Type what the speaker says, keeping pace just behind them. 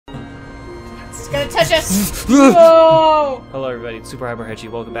It's gonna touch us! Whoa! Hello everybody, it's SuperHyperHedgey.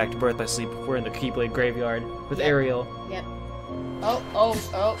 Welcome back to Birth by Sleep. We're in the Keyblade Graveyard with Ariel. Yep. Oh,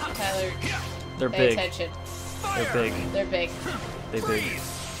 Tyler. They're Pay big. attention. They're big. They're big. They big.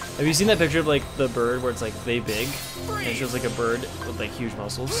 Have you seen that picture of like the bird where it's like they big? And it shows like a bird with like huge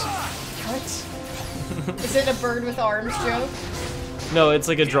muscles. What? Is it a bird with arms joke? No, it's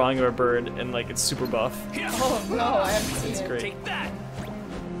like a drawing of a bird and like it's super buff. Oh no, I haven't seen It's it. great. Take that.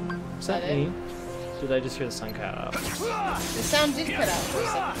 Is that it? me? Did I just hear the sun cut out? The sound did cut out for a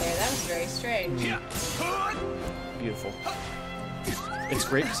second there. That was very strange. Beautiful. It's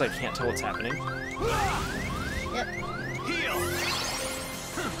great because I can't tell what's happening. Yep.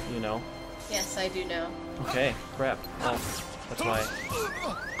 You know? Yes, I do know. Okay, crap. Oh, that's why.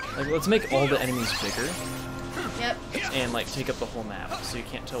 Like, let's make all the enemies bigger. Yep. And like take up the whole map so you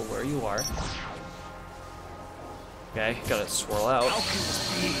can't tell where you are. Okay, gotta swirl out.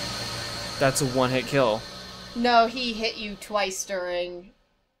 That's a one-hit kill. No, he hit you twice during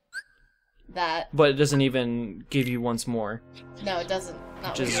that. But it doesn't even give you once more, No, it doesn't.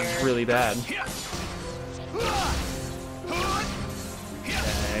 Not which is weird. really bad.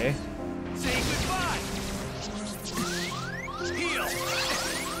 Okay. Say goodbye. Heal.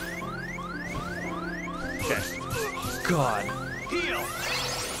 Okay. God. Heal.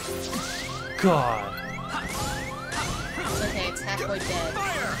 God. It's okay, it's halfway dead.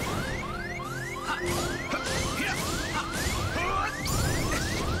 Fire.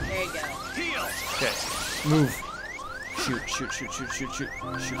 There you go. Heal. Okay. Move. Shoot, shoot, shoot, shoot, shoot, shoot,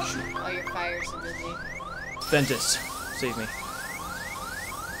 shoot, shoot. All your fires are busy. Ventus, save me.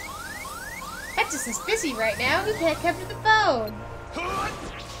 Ventus is busy right now. He can't come to the phone.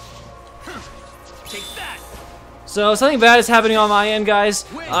 Take that. So something bad is happening on my end, guys.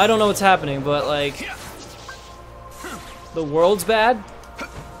 I don't know what's happening, but like the world's bad.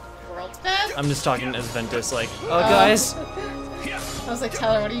 World's bad? I'm just talking as Ventus, like, oh guys. I was like,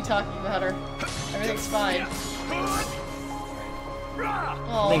 Tyler, what are you talking about her? Everything's fine.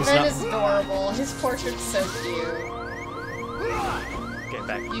 Oh, Things Ben not- is adorable. His portrait's so cute. Get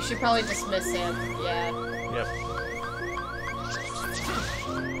back. You should probably dismiss him. Yeah. Yep.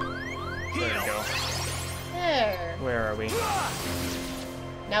 There we go. There. Where are we?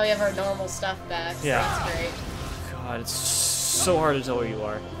 Now we have our normal stuff back. So Yeah. That's great. God, it's so hard to tell where you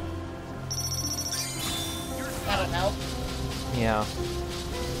are. That'll help. Yeah.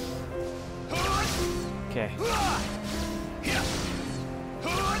 Okay.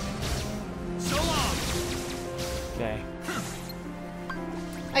 So long. Okay.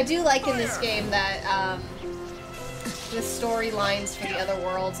 I do like in this game that the storylines for the other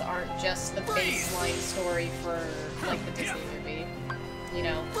worlds aren't just the baseline story for like the Disney movie. You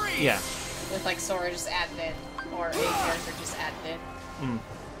know, Yeah. with like Sora just added it, or a character just added it. Mm.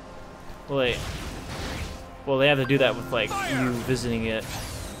 Well, they have to do that with like you visiting it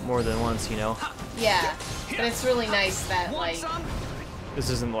more than once, you know. Yeah, but it's really nice that like, This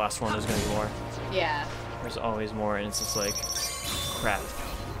isn't the last one. There's gonna be more. yeah. There's always more, and it's just like, crap.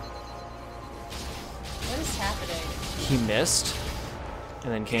 What is happening? He missed,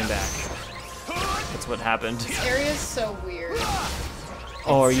 and then came back. That's what happened. This area's so weird.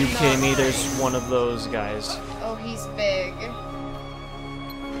 Oh, are you It's kidding me? not There's right. one of those guys. Oh, he's big.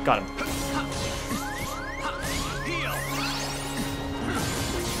 Got him.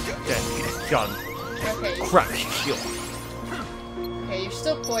 Okay, got him. Okay, Crap, heal. okay, you're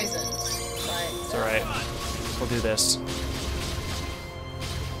still poisoned. But It's alright. We'll do this.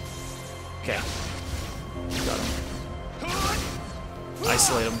 Okay. Got him.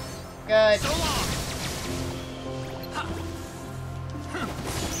 Isolate him. Good.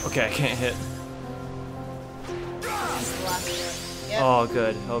 Okay, I can't hit. This is the last one. Yep. Oh,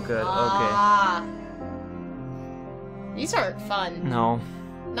 good. Oh, good. Okay. Ah. These aren't fun. No.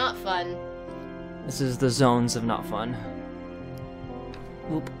 Not fun. This is the zones of not fun.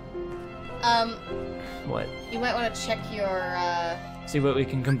 Whoop. You What? might want to check your, See what we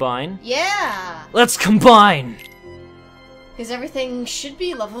can combine? yeah! Let's combine! Because everything should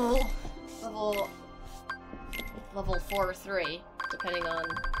be level 4 or 3, depending on...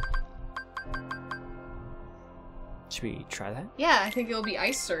 Should we try that? Yeah, I think it'll be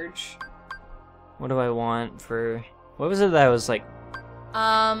Ice Surge. What do I want for... What was it that I was like...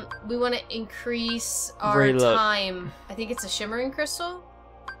 We want to increase our Very low. time. I think it's a Shimmering Crystal?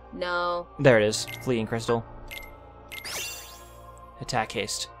 No. There it is. Fleeing Crystal. Attack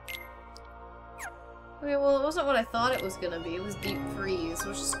haste. Okay, well, it wasn't what I thought it was gonna be. It was Deep Freeze,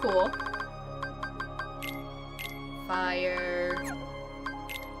 which is cool. Fire.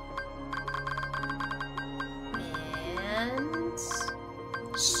 And...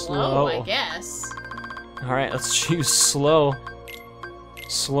 Slow, I guess. Alright, let's choose slow.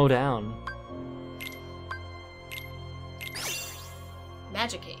 Slow down.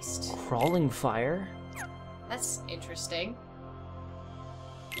 Magic haste. Crawling fire? That's interesting.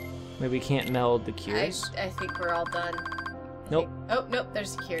 Maybe we can't meld the cures? I think we're all done. Nope. Oh, nope,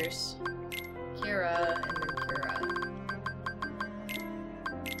 there's the cures. Kira, and then Kira.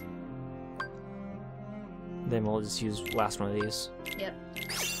 Then we'll just use last one of these. Yep.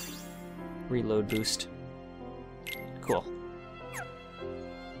 Reload boost. Cool.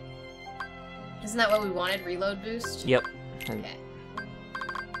 Isn't that what we wanted? Reload boost? Yep. And Okay.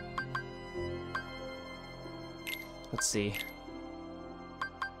 let's see.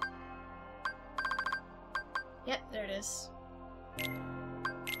 Yep, there it is.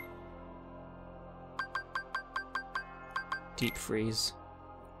 Deep freeze.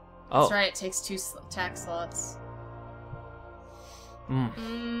 Oh. That's right, it takes 2 attack slots.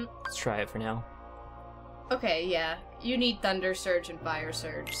 Let's try it for now. Okay, yeah. You need Thunder Surge and Fire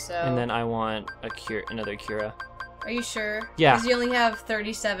Surge, so... And then I want another Kira. Are you sure? Yeah. Because you only have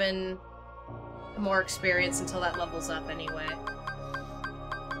 37 more experience until that levels up anyway.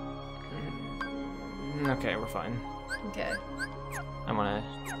 Okay, we're fine. Okay. I'm gonna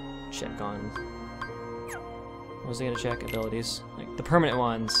check on... What was I gonna check? Abilities. Like, the permanent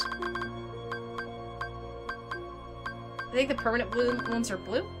ones. I think the permanent blue ones are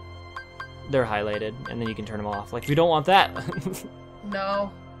blue? They're highlighted, and then you can turn them off. Like, we don't want that!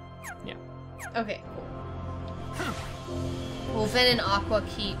 No. Yeah. Okay, cool. Will Ven and Aqua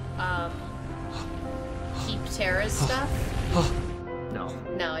keep Terra's stuff? No.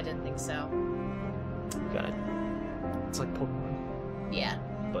 No, I didn't think so. Got it. It's like Pokemon, Yeah.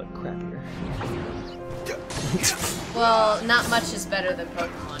 but crappier. Well, not much is better than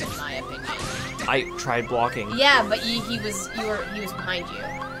Pokemon, in my opinion. I tried blocking. Yeah, but he was behind you.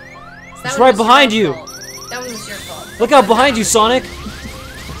 So that He's one right was behind your you! fault. That one was your fault. Look out behind you, Sonic!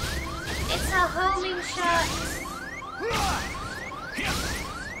 It's a homing shot!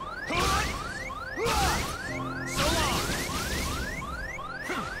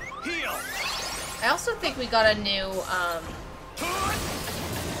 Heal. I also think we got a new,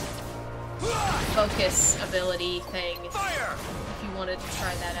 focus ability thing, Fire. if you wanted to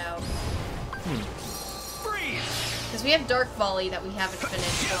try that out. Freeze. Because we have Dark Volley that we haven't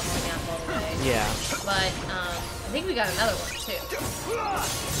finished leveling up all the way. Yeah. But, I think we got another one, too.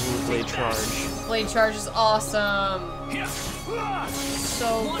 Ooh, Blade Charge. Blade Charge is awesome!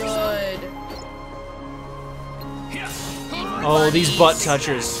 So good! Oh, these Bunnies. butt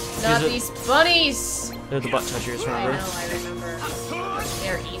touchers. Not These these bunnies! they're the butt touchers, I remember? know, I remember.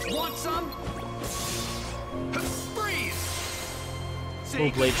 They're evil. Want some? Freeze. Oh,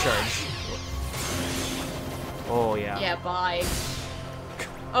 Blade Charge. Oh, yeah. Yeah, bye.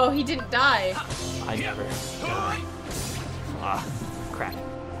 Oh, he didn't die. I never die. Ah, crap.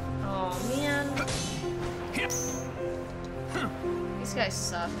 Oh, man. These guys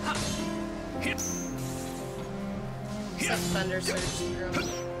suck. Suck Thunder Surge through them.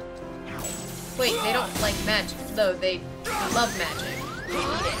 Wait, they don't like magic. Though they love magic. They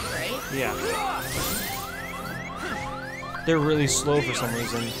need it, right? Yeah. They're really slow for some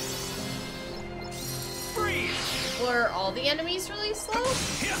reason. Were all the enemies really slow? I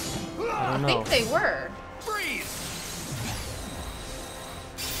don't I know. think they were. Freeze.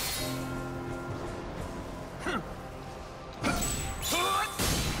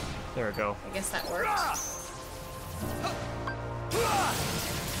 There we go. I guess that worked.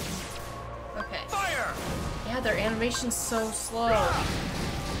 Okay. Fire. Yeah, their animation's so slow.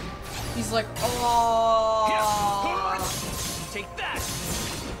 He's like, oh. Take that.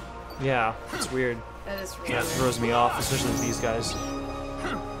 Yeah, it's weird. That is really That weird. throws me off, especially with these guys.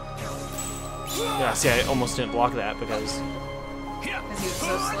 Yeah, see, I almost didn't block that because... Because he was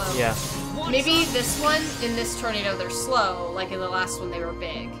so slow. Yeah. Maybe this one, in this tornado, they're slow. Like in the last one, they were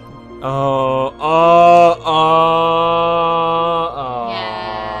big. Oh.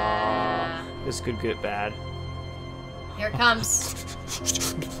 Yeah. This could get bad. Here it comes.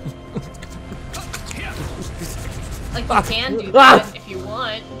 Like, you can do that if you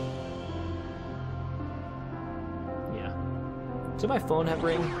want. Yeah. Does my phone have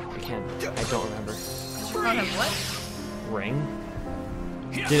ring? I can't. I don't remember. Does your phone have what? Ring?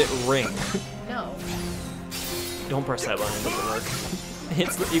 Did it ring? No. Don't press that button. It doesn't work.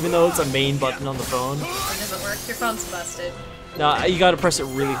 It's even though it's a main button on the phone. It doesn't work. Your phone's busted. No, you gotta press it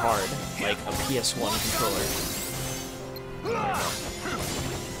really hard, like a PS1 controller.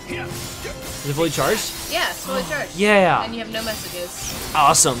 Is it fully charged? Yeah, it's fully charged. Yeah! And you have no messages.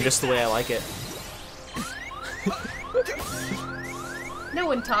 Awesome, just the way I like it. No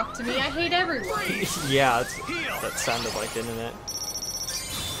one talked to me. I hate everyone. Yeah, that sounded like it, didn't it?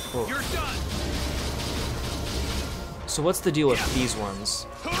 Whoa. You're done. So what's the deal with these ones?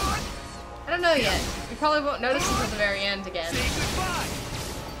 I don't know yet. We probably won't notice until the very end again. Say goodbye.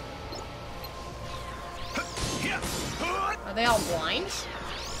 Are they all blind?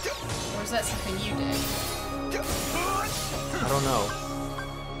 Or is that something you did? I don't know.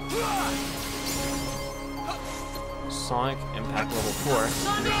 Sonic Impact level 4.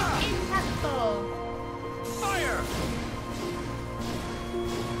 Sonic Impactful! Fire.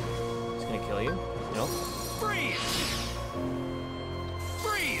 He's gonna kill you? Nope. Freeze.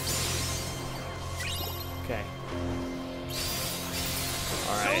 Freeze. Okay.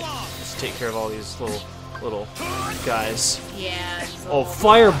 Alright. Let's take care of all these little guys. Yeah. Oh,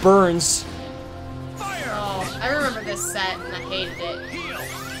 fire burns! Fire. Oh, I remember this set and I hated it.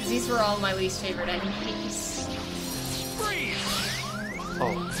 'Cause these were all my least favorite enemies. Freeze.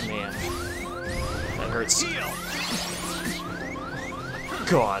 Oh, man. That hurts. Heal.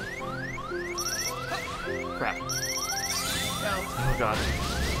 God. Crap. Go. Oh, God.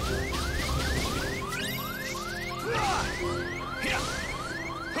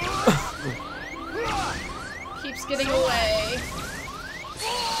 Keeps getting away.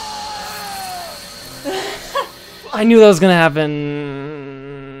 I knew that was gonna happen.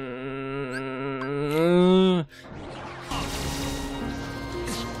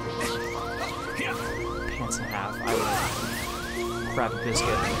 Pants in half. I would grab a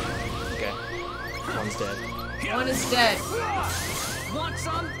biscuit. Okay. One's dead. One is dead. Want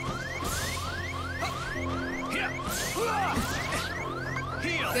some?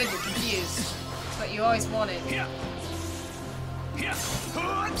 Heal. Good, you're confused. That's what you always wanted.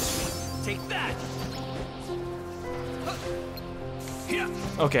 Take that.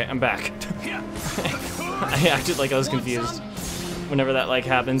 Okay, I'm back. I acted like I was confused. Whenever that like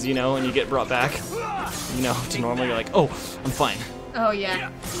happens, you know, and you get brought back, you know, to normal, you're like, oh, I'm fine. Oh, yeah.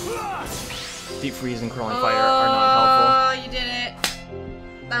 Deep freeze and crawling fire are not helpful. Oh, you did it.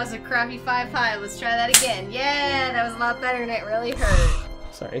 That was a crappy 5 high. Let's try that again. Yeah, that was a lot better and it really hurt.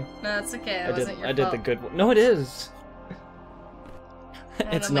 Sorry. No, it's okay. That wasn't your I did fault. the good one. No, it is. I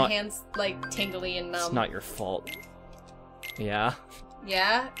don't It's know, not. my hand's like tingly and numb. It's not your fault. Yeah.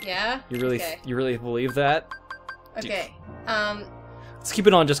 Yeah, yeah. You really, Okay. you really believe that? Okay. Let's keep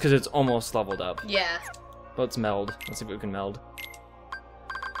it on just because it's almost leveled up. Yeah. Let's meld. Let's see if we can meld.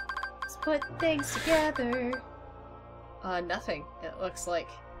 Let's put things together. Nothing. It looks like.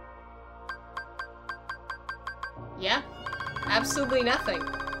 Yeah. Absolutely nothing.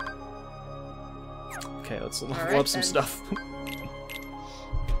 Okay, let's level Alright, up some then. stuff.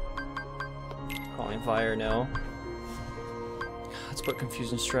 Calling fire, no. Let's put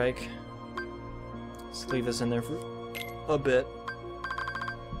Confusion Strike. Let's leave this in there for a bit.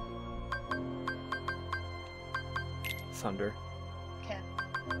 Thunder. Okay.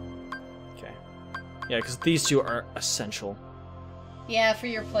 Okay. Yeah, because these two are essential. Yeah, for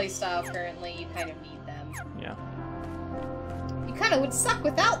your playstyle currently, you kind of need them. Yeah. You kind of would suck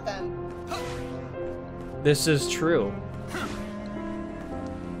without them. This is true.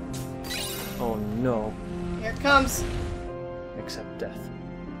 Oh no. Here it comes. Except death.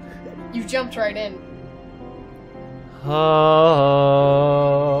 You jumped right in.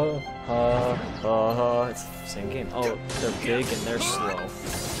 It's the same game. Oh, they're big and they're slow.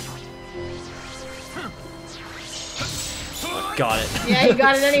 Oh, got it. Yeah, you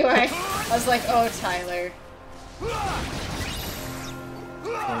got it anyway. I was like, oh, Tyler.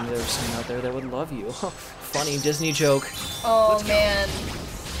 And there's someone out there that would love you. Funny Disney joke. Oh, man.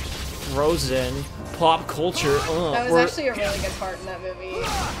 Frozen. Pop culture. That was actually a really good part in that movie.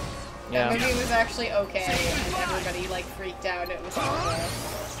 Yeah. That movie was actually okay, and everybody, like, freaked out. It was awful.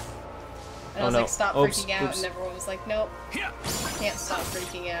 And I was no. like, stop Oops, freaking out, oops. and everyone was like, nope. Can't stop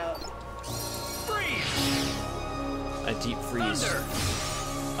freaking out. A deep freeze.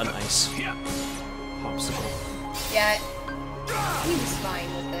 An ice. Popsicle. Yeah, he was fine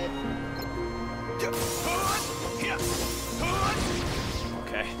with it.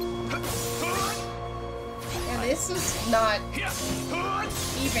 Okay. And this is not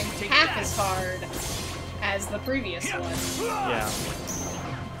even half as hard as the previous one. Yeah.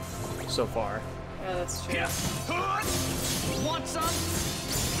 So far. Oh, that's true. Want some?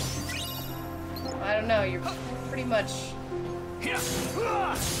 I don't know, you're pretty much...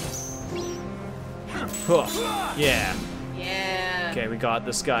 Huh. Yeah. Yeah. Okay, we got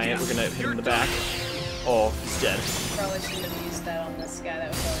this guy and we're gonna hit him in the back. Oh, he's dead. Probably shouldn't have used that on this guy that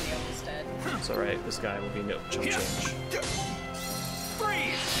was already almost dead. It's alright, this guy will be no chump change.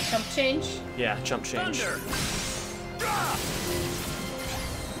 Jump change? Yeah, chump change. Thunder.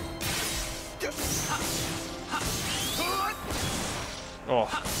 Oh,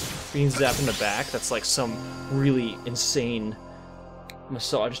 being zapped in the back, that's like some really insane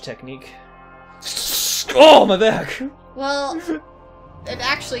massage technique. Oh, my back! Well, it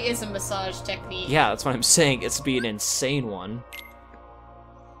actually is a massage technique. Yeah, that's what I'm saying. It's be an insane one.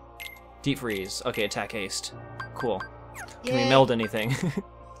 Deep freeze. Okay, attack haste. Cool. Can we meld anything?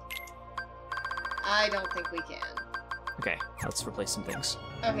 I don't think we can. Okay, let's replace some things.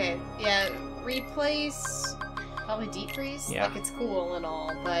 Okay, yeah, replace probably deep freeze. Yeah. Like, it's cool and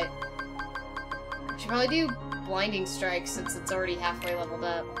all, but we should probably do blinding strike since it's already halfway leveled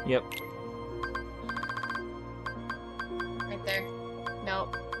up. Yep. Right there.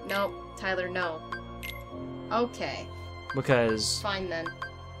 Nope. Nope. Tyler, no. Okay. Because... Fine then.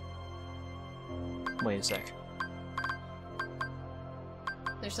 Wait a sec.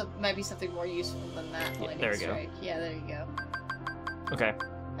 There's might be something more useful than that. Yeah, there we go. Strike. Yeah, there you go. Okay.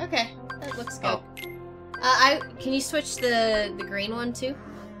 Okay, that looks good. Oh. Can you switch the green one too?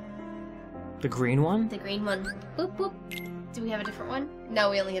 The green one? The green one. Boop boop. Do we have a different one? No,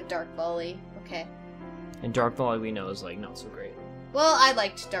 we only have Dark Volley. Okay. And Dark Volley we know is like not so great. Well, I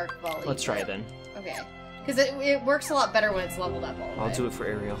liked Dark Volley. Let's try it then. Okay. Because it works a lot better when it's leveled up all the way. I'll do it for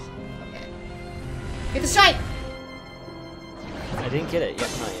Ariel. Okay. Get the shine! I didn't get it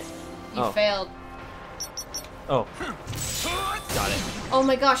yet, not yet. You failed. Oh. Got it. Oh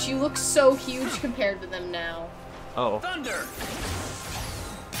my gosh, you look so huge compared to them now. Oh. Thunder.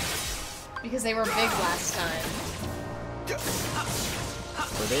 Because they were big last time.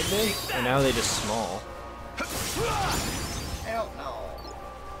 Were they big? Or now are they just small? I don't know.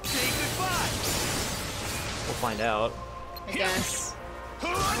 Say goodbye. We'll find out. I guess.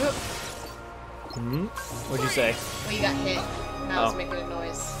 Hmm? What'd you say? Well, you got hit. And I was making a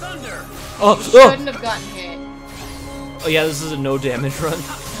noise. Thunder. Oh! You shouldn't have gotten hit. Oh yeah, this is a no damage run.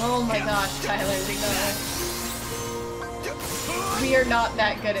 Oh my gosh, Tyler, we are not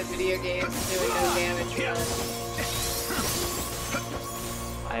that good at video games doing no damage runs.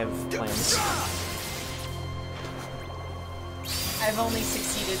 I have plans. I've only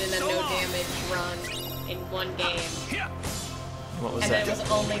succeeded in a no damage run in one game. What was And that? it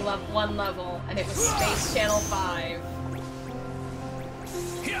was only one level, and it was Space Channel 5.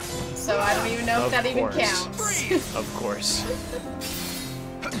 So I don't even know if that even counts. Of course.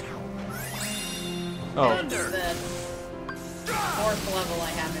 Oh. Oh. That's the 4th level I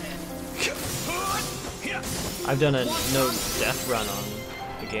have it in. I've done a no death run on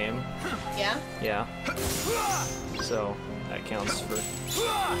the game. Yeah? Yeah. So that counts for.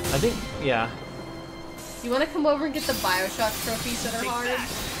 I think, yeah. You want to come over and get the Bioshock trophies that are hard?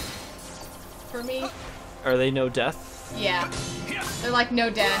 For me? Are they no death? Yeah. They're like no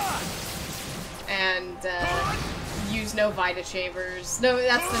death. And, use no Vita Chambers. No,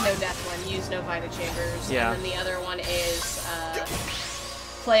 that's the no death one. Use no Vita Chambers. Yeah. And then the other one is,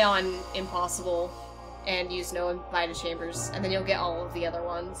 play on Impossible and use no Vita Chambers. And then you'll get all of the other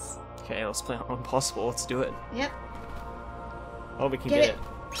ones. Okay, let's play on Impossible. Let's do it. Yep. Oh, we can Get it.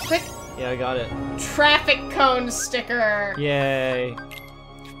 Quick! Yeah, I got it. Traffic cone sticker! Yay!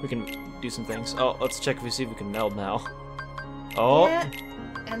 We can do some things. Oh, let's check if we see if we can meld now. Oh! Yeah.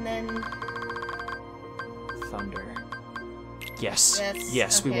 And then... Thunder. Yes. That's,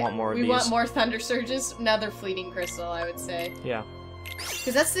 yes, okay. we want more of we these. We want more Thunder Surges. Another Fleeting Crystal, I would say. Yeah.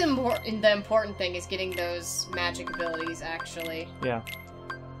 Because that's the important thing, is getting those magic abilities, actually. Yeah.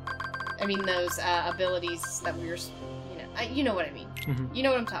 I mean, those abilities that we were... You know what I mean. Mm-hmm. You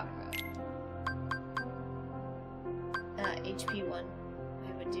know what I'm talking about. HP 1,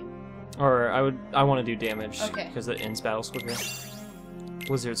 I would do. Or I want to do damage. Okay. Because it ends battles quicker.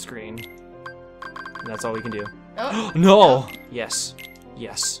 Wizard screen. And that's all we can do. Oh! No! Oh. Yes.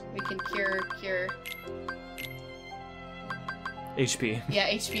 Yes. We can cure. HP. Yeah,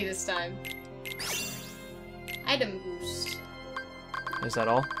 HP this time. Item boost. Is that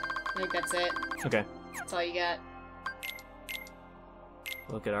all? I think that's it. Okay. That's all you got.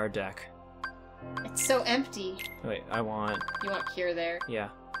 Look at our deck. It's so empty. Wait, I want... You want cure there. Yeah.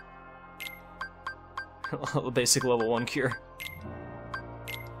 Basic level 1 cure.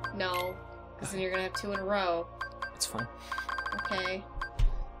 No. Because then you're gonna have 2 in a row. It's fine. Okay.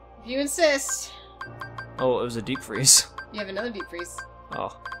 If you insist. Oh, it was a deep freeze. You have another deep freeze.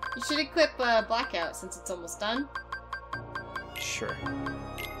 Oh. You should equip Blackout since it's almost done. Sure.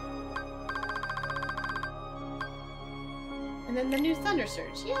 And then the new Thunder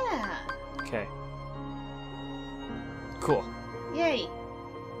Surge. Yeah! Okay. Cool. Yay!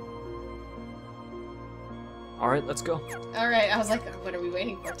 Alright, let's go. Alright, I was like, what are we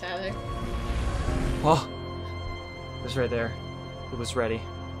waiting for, Tyler? Oh! It was right there. It was ready.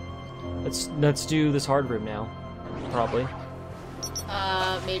 Let's do this hard room now. Probably.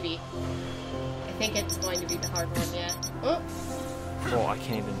 Maybe. I think it's going to be the hard one yet. Oh! Oh, I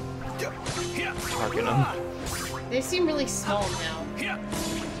can't even target them. They seem really small now.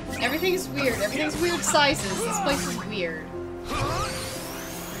 Everything's weird. Everything's weird sizes. This place is weird.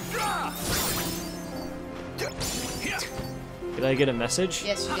 Did I get a message?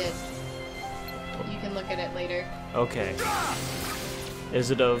 Yes, you did. You can look at it later. Okay. Is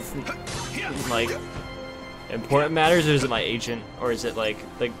it of, like, important matters, or is it my agent, or is it, like,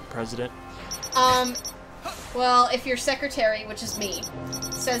 the president? Well, if your secretary, which is me,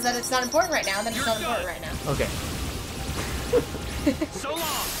 says that it's not important right now, then it's not important right now. Okay. So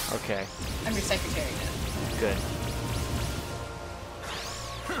long. Okay. I'm your secretary now. Good.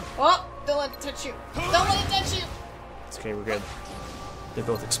 Oh! Don't let it touch you! Don't let it touch you! It's okay, we're good. They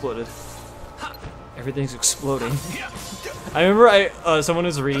both exploded. Everything's exploding. I remember someone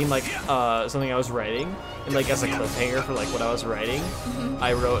was reading like something I was writing, and like as a cliffhanger for like what I was writing,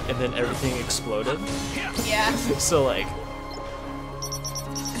 I wrote, and then everything exploded. Yeah. So like,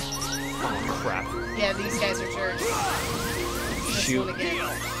 oh crap. Yeah, these guys are jerks. This Shoot. one again.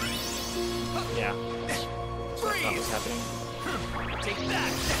 Yeah. That's what I thought was happening. Take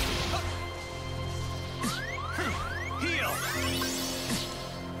that. Heal.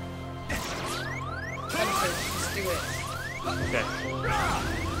 Just do it. Okay.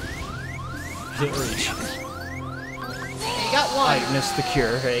 Didn't reach. Okay, you got one. I missed the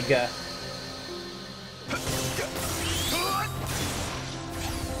cure. Egg.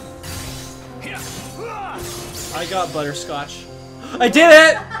 I got butterscotch. I did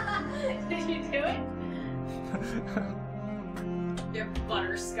it! Did you do it? You're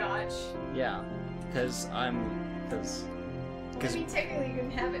butterscotch. Yeah, because I mean, technically you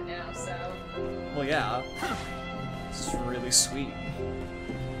can have it now, so. well, yeah. It's really sweet.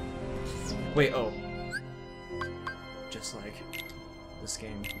 Wait, oh. Just like this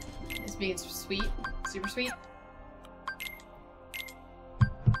game. It's being sweet. Super sweet.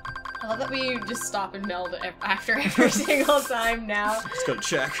 I love that we just stop and meld after every single time now. Let's go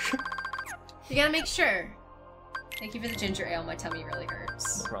check. You gotta make sure. Thank you for the ginger ale. My tummy really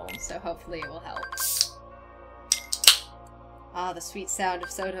hurts. No problem. So hopefully it will help. Ah, the sweet sound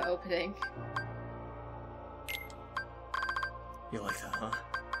of soda opening. You like that, huh?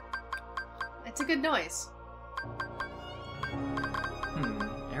 It's a good noise.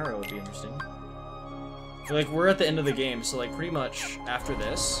 Arrow would be interesting. Like, we're at the end of the game, so like pretty much after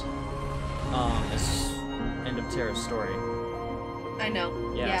this, is end of Terra's story. I know.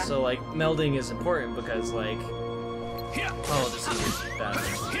 Yeah, so like melding is important because like, oh, this is bad. I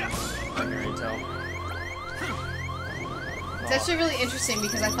can already tell. It's actually really interesting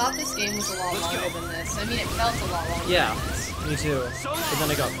because I thought this game was a lot longer than this. I mean, it felt a lot longer Yeah, than this. me too. But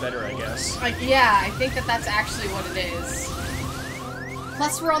then it got better, I guess. Like, yeah, I think that that's actually what it is.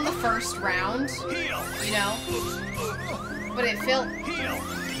 Plus, we're on the first round, you know? But it felt...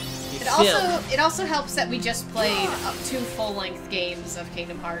 It also helps that we just played 2 full-length games of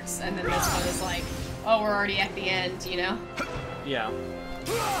Kingdom Hearts, and then this one is like, oh, we're already at the end, you know? Yeah.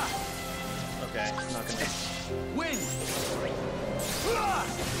 Okay, I'm not gonna... Win.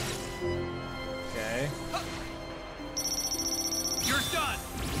 Okay. You're done.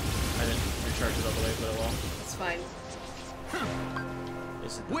 I didn't recharge it all the way, but it will. It's fine.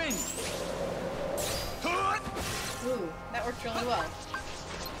 Is it... Win. Ooh, that worked really well.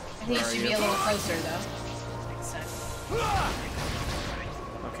 I think it should be a little closer, though. Next time.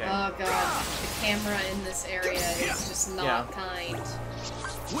 Okay. Oh god, the camera in this area is just not kind.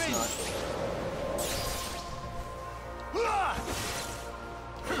 Win.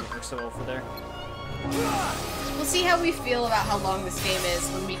 We're still over there. We'll see how we feel about how long this game is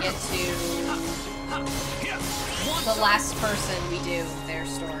when we get to the last person we do their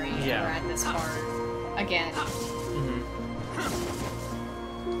story. Yeah. We're at this part again.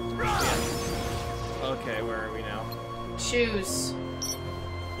 Okay, where are we now? Shoes.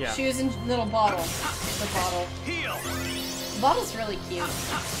 Yeah. Shoes and little bottle. The bottle. The bottle's really cute. I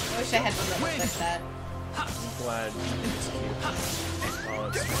wish I had one that looked like that. I'm glad it's cute. Oh,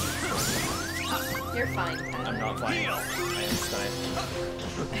 it's fine. You're fine, Tyler. I'm not fine. I am fine.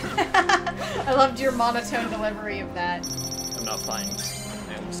 I loved your monotone delivery of that. I'm not fine.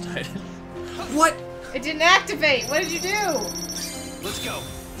 I almost died. What? It didn't activate! What did you do? Let's go.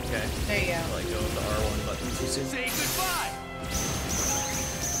 Okay. There you go. I let go of the R1 button too soon. Say goodbye.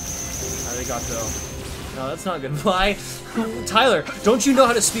 Arigato. No, that's not goodbye. Tyler, don't you know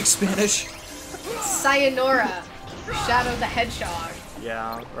how to speak Spanish? Sayonara. Shadow the Hedgehog.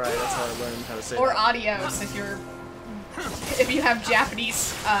 Yeah, right, that's how I learned how to say Or that. adios if you have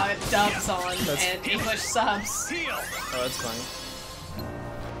Japanese dubs on That's- and English subs. Heal. Oh, that's funny.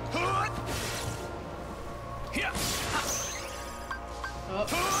 Oh.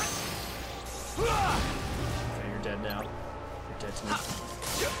 Okay, you're dead now. You're dead to me.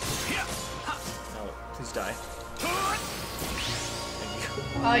 No, please die. Thank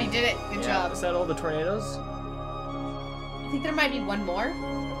you. Oh, you did it. Good job. Is that all the tornadoes? I think there might be one more.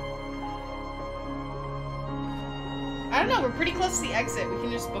 I don't know, we're pretty close to the exit. We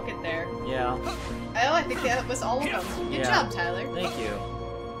can just book it there. Yeah. Oh, I think that was all of them. Good job, Tyler. Thank you.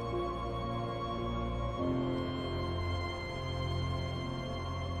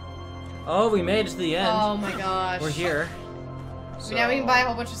 Oh, we made it to the end. Oh my gosh. We're here. So... Now we can buy a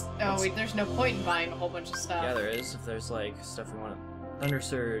whole bunch of... Oh, wait, there's no point in buying a whole bunch of stuff. Yeah, there is. If there's, like, stuff we want to... Thunder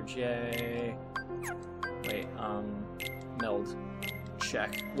Surge, yay. Wait, meld.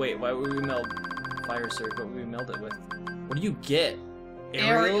 Check. Wait, why would we meld Fire Surge? What would we meld it with? What do you get?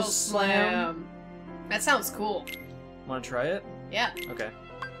 Aerial Slam. That sounds cool. Want to try it? Yeah. Okay.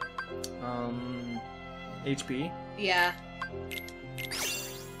 HP? Yeah.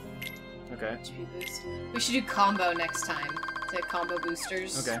 Okay. HP boost. We should do combo next time. To combo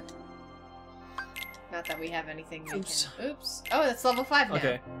boosters. Okay. Not that we have anything we Oops. can... Oops. Oh, that's level 5 now.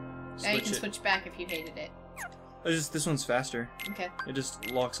 Okay. Now you can switch back if you hated it. This one's faster. Okay. It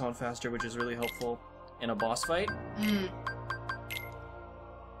just locks on faster, which is really helpful in a boss fight. Mm.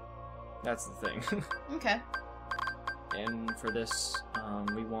 That's the thing. Okay. And for this,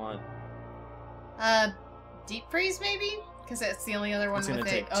 we want... Deep freeze maybe? Because that's the only other one It's with gonna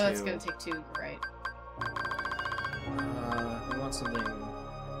it. take Oh, that's 2. gonna take 2, right. We want something...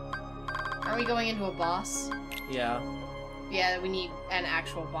 Are we going into a boss? Yeah. Yeah, we need an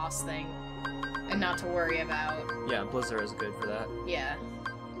actual boss thing. And not to worry about. Yeah, Blizzard is good for that. Yeah.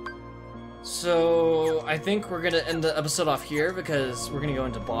 So, I think we're gonna end the episode off here because we're gonna go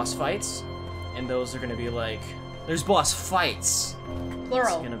into boss fights. And those are gonna be like... There's boss fights!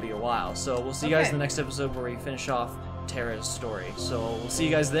 Plural. It's gonna be a while. So we'll see you guys in the next episode where we finish off Terra's story. So we'll see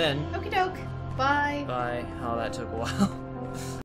you guys then. Okie doke. Bye. Bye. Oh, that took a while.